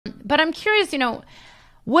But I'm curious,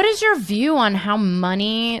 what is your view on how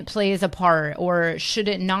money plays a part, or should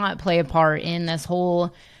it not play a part in this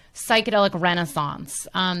whole psychedelic renaissance?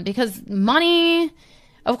 Because money,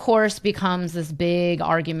 of course, becomes this big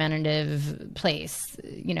argumentative place,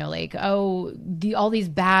 all these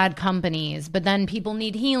bad companies, but then people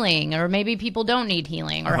need healing, or maybe people don't need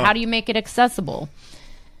healing, or how do you make it accessible?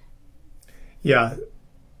 Yeah.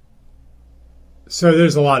 So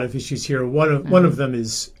there's a lot of issues here. One of them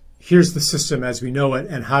is, here's the system as we know it,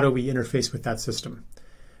 and how do we interface with that system,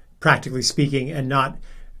 practically speaking, and not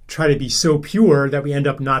try to be so pure that we end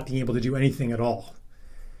up not being able to do anything at all.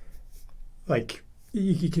 Like,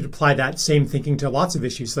 you could apply that same thinking to lots of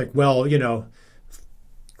issues. Like, well,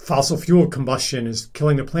 fossil fuel combustion is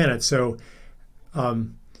killing the planet. So, but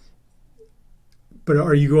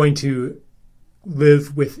are you going to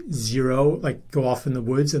live with zero, like go off in the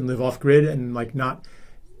woods and live off grid and like not,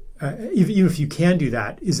 even if you can do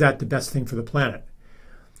that, is that the best thing for the planet?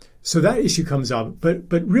 So that issue comes up, but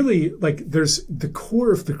really, like, there's the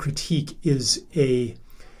core of the critique is a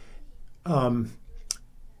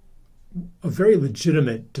very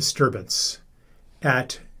legitimate disturbance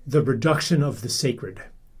at the reduction of the sacred.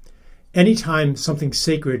 Anytime something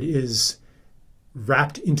sacred is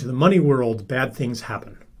wrapped into the money world, bad things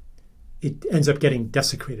happen. It ends up getting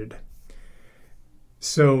desecrated.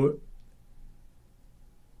 So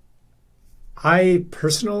I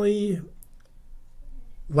personally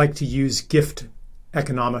like to use gift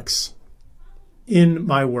economics in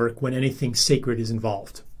my work when anything sacred is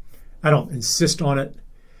involved. I don't insist on it,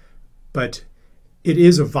 but it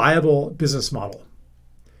is a viable business model.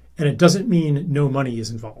 And it doesn't mean no money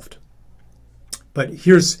is involved. But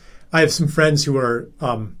I have some friends who are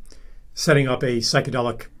setting up a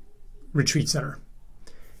psychedelic retreat center.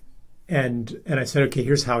 And I said, okay,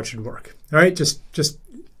 here's how it should work. All right, just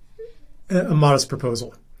a modest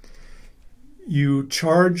proposal. You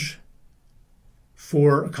charge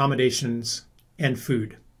for accommodations and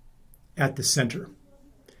food at the center,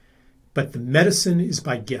 but the medicine is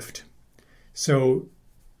by gift. So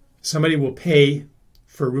somebody will pay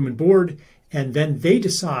for room and board, and then they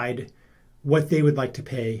decide what they would like to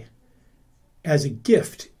pay as a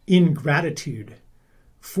gift in gratitude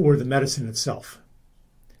for the medicine itself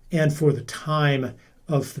and for the time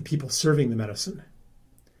of the people serving the medicine.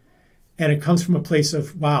 And it comes from a place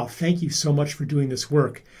of, wow, thank you so much for doing this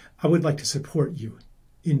work. I would like to support you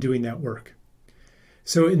in doing that work.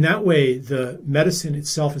 So in that way, the medicine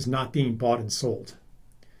itself is not being bought and sold,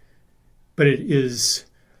 but it is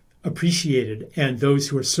appreciated, and those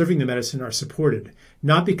who are serving the medicine are supported.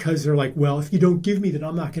 Not because they're like, well, if you don't give me, then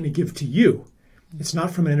I'm not going to give to you. It's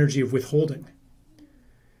not from an energy of withholding,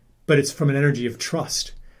 but it's from an energy of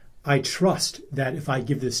trust. I trust that if I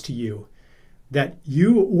give this to you, that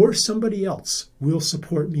you or somebody else will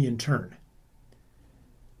support me in turn,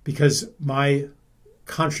 because my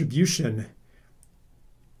contribution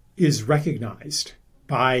is recognized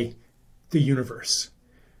by the universe.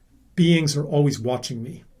 Beings are always watching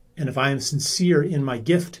me. And if I am sincere in my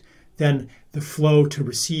gift, then the flow to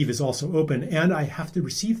receive is also open, and I have to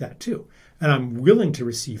receive that too. And I'm willing to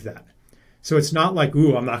receive that. So it's not like,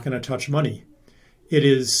 ooh, I'm not going to touch money. It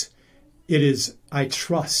is, I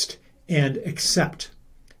trust and accept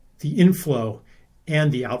the inflow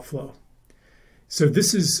and the outflow. So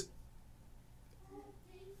this is,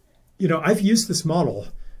 I've used this model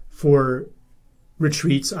for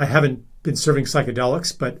retreats. I haven't been serving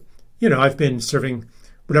psychedelics, but, I've been serving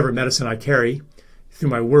whatever medicine I carry through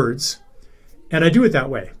my words. And I do it that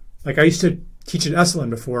way. Like, I used to teach at Esalen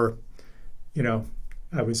before,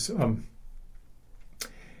 I was,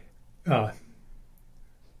 I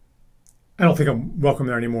don't think I'm welcome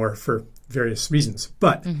there anymore for various reasons,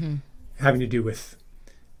 but having to do with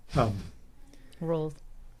rules,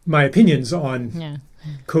 my opinions on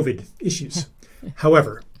COVID issues.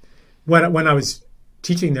 However, when I was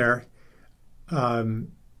teaching there,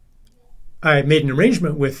 I made an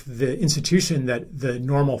arrangement with the institution that the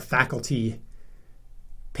normal faculty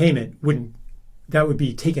payment would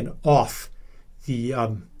be taken off the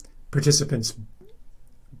participants'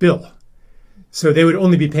 bill. So they would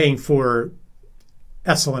only be paying for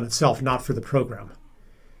Esalen itself, not for the program.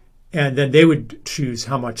 And then they would choose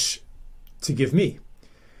how much to give me.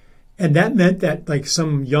 And that meant that, like,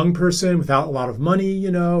 some young person without a lot of money,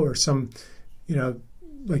 or some,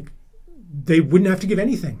 like, they wouldn't have to give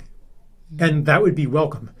anything. And that would be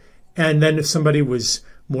welcome. And then if somebody was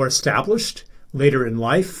more established later in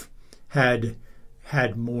life, had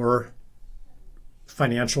more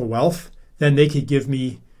financial wealth, then they could give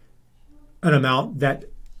me an amount that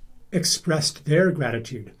expressed their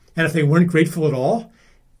gratitude. And if they weren't grateful at all,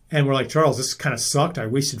 and were like, Charles, this kind of sucked. I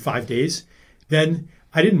wasted 5 days. Then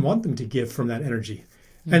I didn't want them to give from that energy.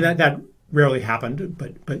 And that rarely happened,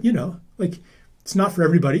 but you know, like it's not for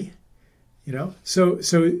everybody, you know? So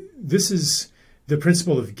this is the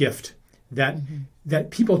principle of gift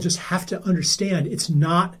that people just have to understand. It's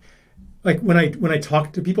not like when I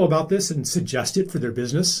talk to people about this and suggest it for their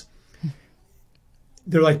business,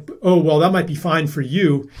 they're like, oh, well, that might be fine for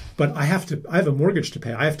you, but I have a mortgage to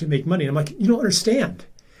pay. I have to make money. And I'm like, you don't understand.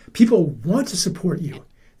 People want to support you.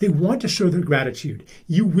 They want to show their gratitude.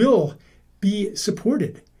 You will be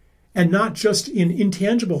supported, and not just in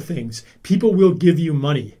intangible things. People will give you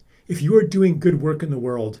money. If you are doing good work in the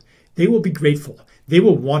world, they will be grateful. They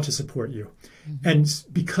will want to support you. And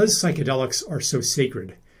because psychedelics are so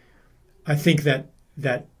sacred, I think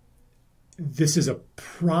that this is a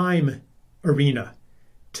prime arena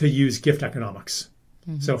to use gift economics.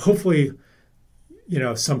 So hopefully, you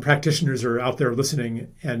know, some practitioners are out there listening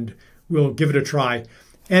and will give it a try.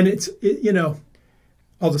 And you know,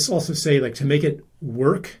 I'll just also say, like, to make it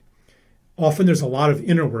work, often there's a lot of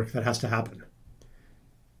inner work that has to happen,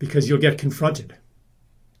 because you'll get confronted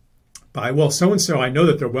by, well, so-and-so, I know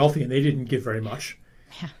that they're wealthy and they didn't give very much.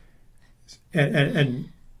 Yeah. And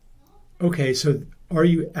okay, so are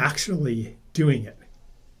you actually doing it?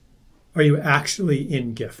 Are you actually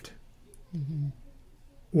in gift?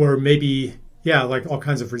 Or maybe, yeah, like all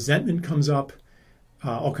kinds of resentment comes up,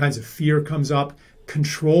 all kinds of fear comes up,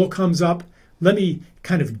 control comes up. Let me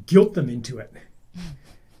kind of guilt them into it.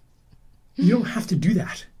 You don't have to do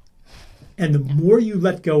that. And the more you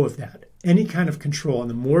let go of that, any kind of control, and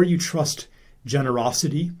the more you trust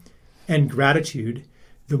generosity and gratitude,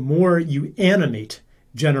 the more you animate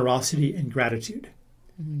generosity and gratitude.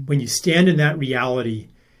 When you stand in that reality,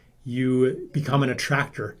 you become an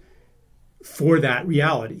attractor for that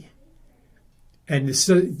reality. And this,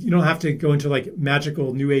 you don't have to go into like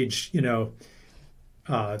magical new age, you know,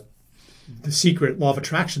 the secret law of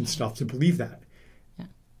attraction stuff to believe that. Yeah.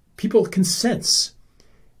 People can sense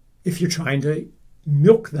if you're trying to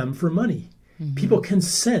milk them for money. People can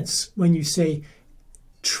sense when you say,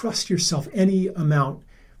 trust yourself, any amount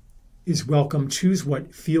is welcome. Choose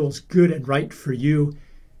what feels good and right for you.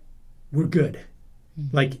 We're good.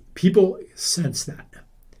 Like, people sense that.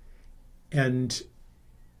 And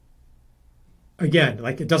again,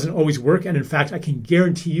 like, it doesn't always work. And in fact, I can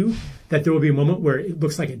guarantee you that there will be a moment where it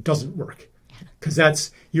looks like it doesn't work,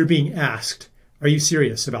 because you're being asked, are you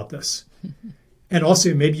serious about this? And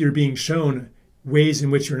also maybe you're being shown ways in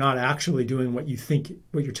which you're not actually doing what you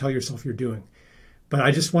tell yourself you're doing. But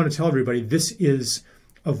I just want to tell everybody, this is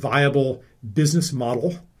a viable business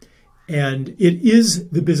model. And it is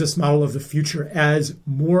the business model of the future as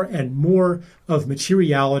more and more of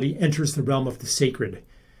materiality enters the realm of the sacred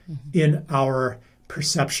in our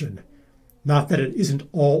perception. Not that it isn't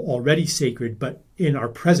all already sacred, but in our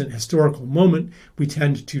present historical moment, we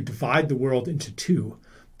tend to divide the world into two,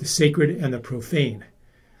 the sacred and the profane.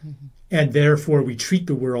 And therefore, we treat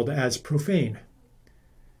the world as profane,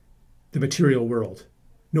 the material world.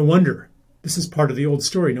 No wonder. This is part of the old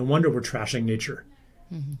story. No wonder we're trashing nature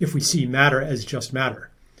if we see matter as just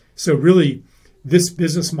matter. So really, this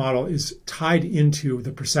business model is tied into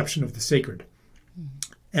the perception of the sacred.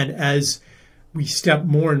 And as we step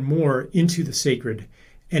more and more into the sacred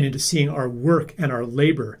and into seeing our work and our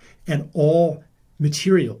labor and all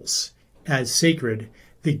materials as sacred,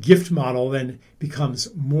 the gift model then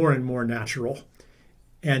becomes more and more natural.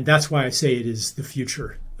 And that's why I say it is the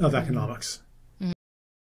future of economics.